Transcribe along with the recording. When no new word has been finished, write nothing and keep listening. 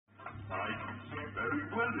Welcome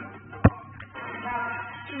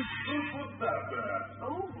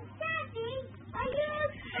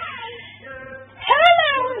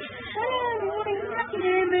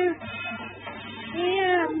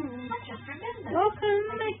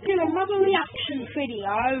to another reaction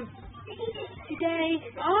video. Today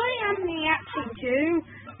I am reacting to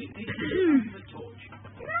take 2.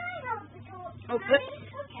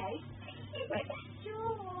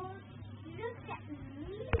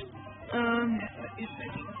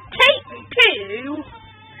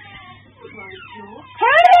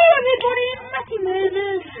 Hello everybody, Matty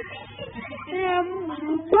Murders.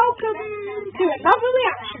 Welcome to another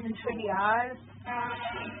reaction video.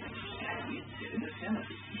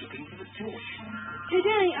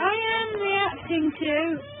 Today I am reacting to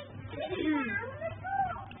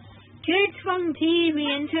Kids from TV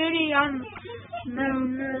into the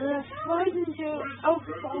unknown, frozen to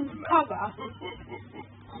on cover.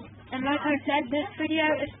 And like I said, this video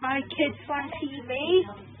is by Kids from TV.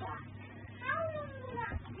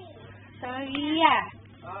 So yeah.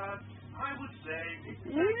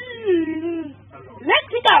 Let's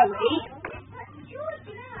go.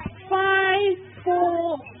 5,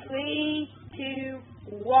 4, 3, 2,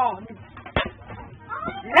 1.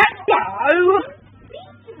 Let's go!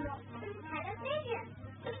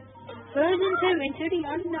 Frozen 2 into the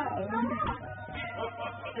unknown.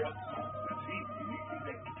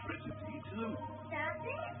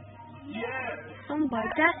 Sung by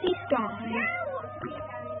Dassy Sky.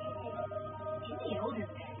 In the olden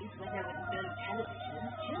days, when there was no television,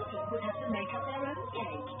 children would have to make up their own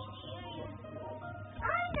games.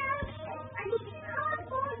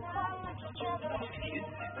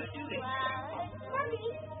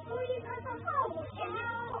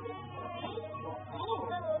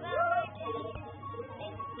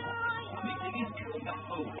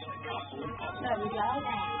 There we go.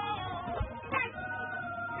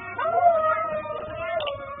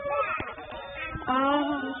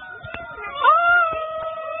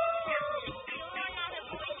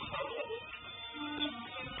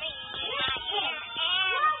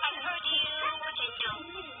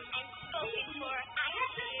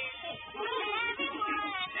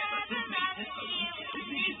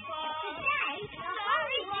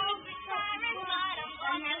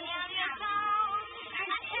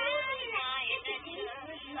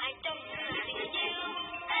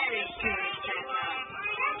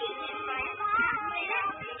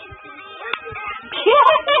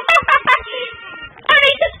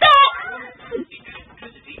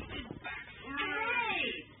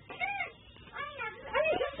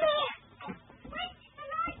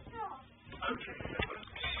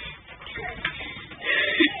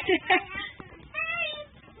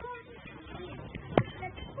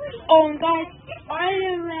 Oh, guys, by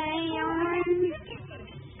the way, I'm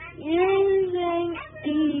using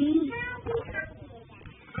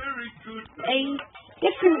a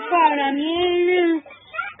different phone. I'm using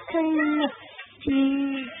the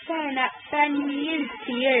phone that Ben used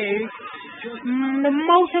to use, the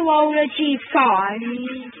Motorola G5.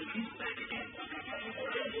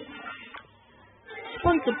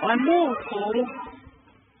 Sponsored by Mortal.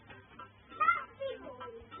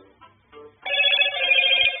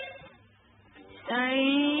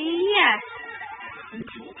 Yeah.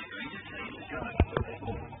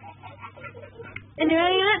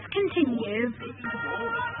 Anyway, let's continue.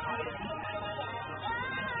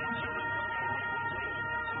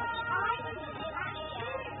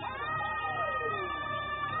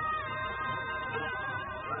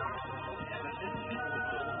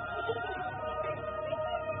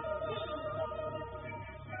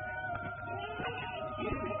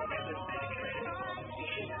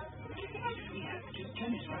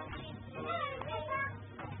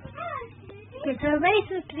 Okay, so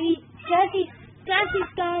basically, Jazzy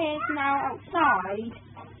Sky is now outside.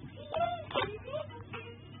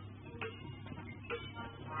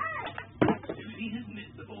 He has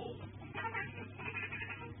missed the ball.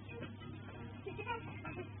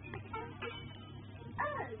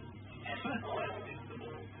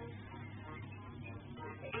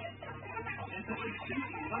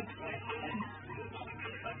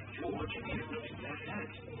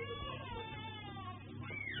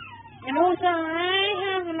 And also, I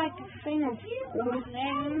have like a thing of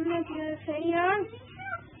pausing the video.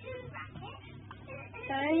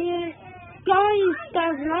 So, guys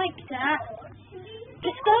don't like that,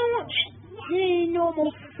 just go and watch the normal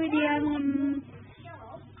video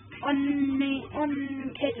on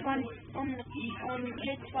Kids Fun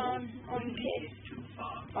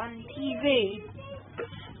TV.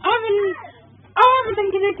 I'll have a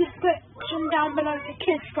link in the description down below for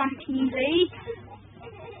Kids Fun TV.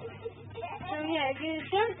 So yeah, if you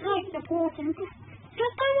don't like supporting,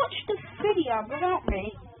 just go watch the video without me.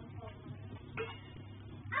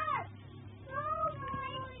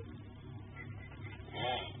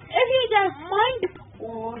 If you don't mind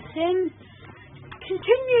supporting,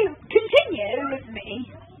 continue with me.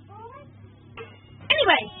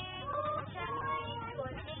 Anyway.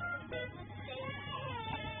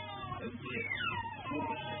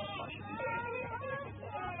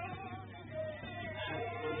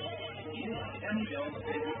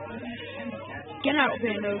 Get out of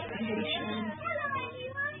here, notification.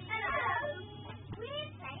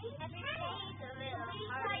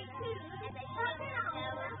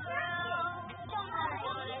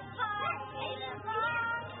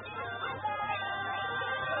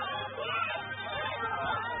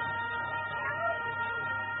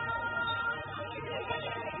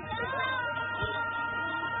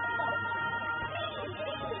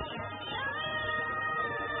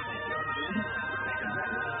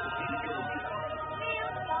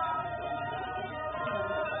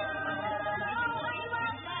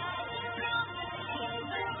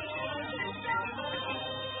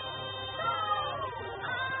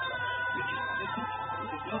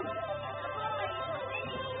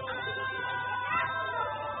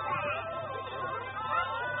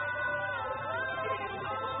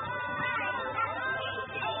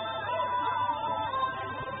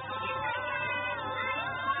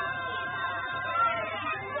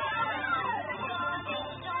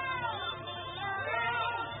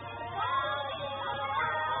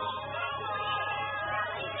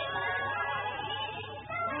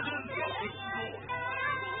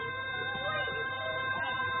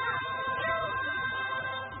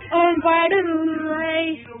 By the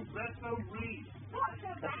way,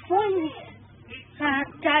 the voice that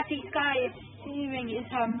Daddy Sky is hearing is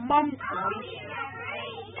her mum's voice.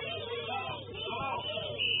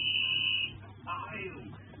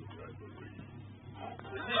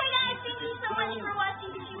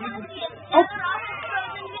 Oh,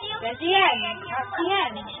 there's the end. That's the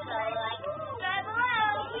end.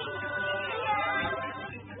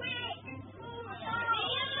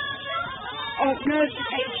 Oh,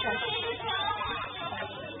 notification.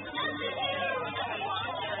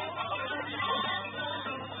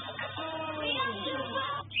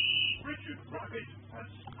 Richard Rabbit has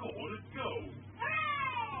scored a goal.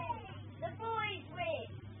 Hooray! The boys win.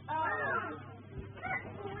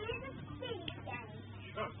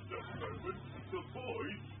 Just a moment, the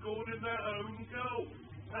boys scored in their own goal.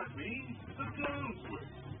 That means the girls win.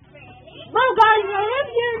 Well guys, I hope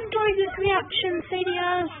you enjoyed this reaction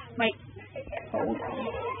video. Wait. Hold on.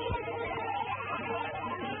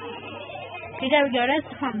 Okay, there we go, there's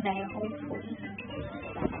the thumbnail.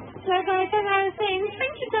 So guys, as I was saying,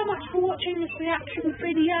 thank you so much for watching this reaction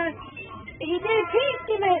video. If you did, please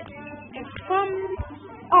give it a thumbs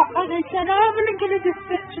up. As I said, I have a link in the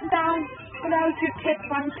description down below to Kids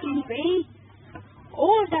on TV.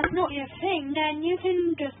 Or if that's not your thing, then you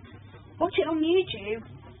can just watch it on YouTube.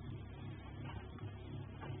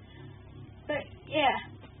 But yeah.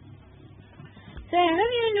 So I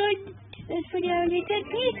hope you enjoyed this video. If you did,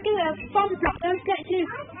 please give it a thumbs up. Don't forget to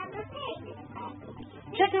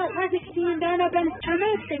check out Rabbit and Dino Ben's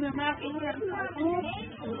channel. Stay with my please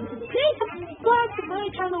subscribe to my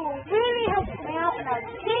channel. It really helps me out, and I'll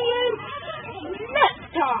see you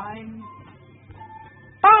next time.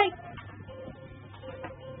 Bye.